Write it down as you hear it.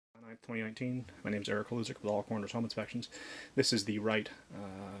2019. My name is Eric Haluzik with All Corners Home Inspections. This is the right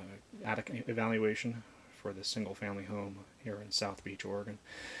attic evaluation for this single-family home here in South Beach, Oregon.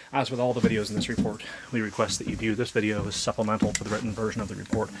 As with all the videos in this report, we request that you view this video as supplemental to the written version of the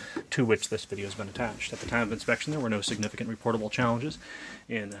report to which this video has been attached. At the time of inspection, there were no significant reportable challenges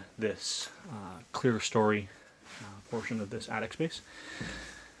in this clear story portion of this attic space.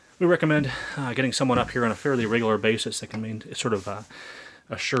 We recommend getting someone up here on a fairly regular basis that can sort of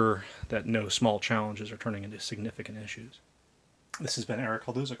assure that no small challenges are turning into significant issues. This has been Eric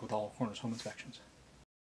Haluzik with All Corners Home Inspections.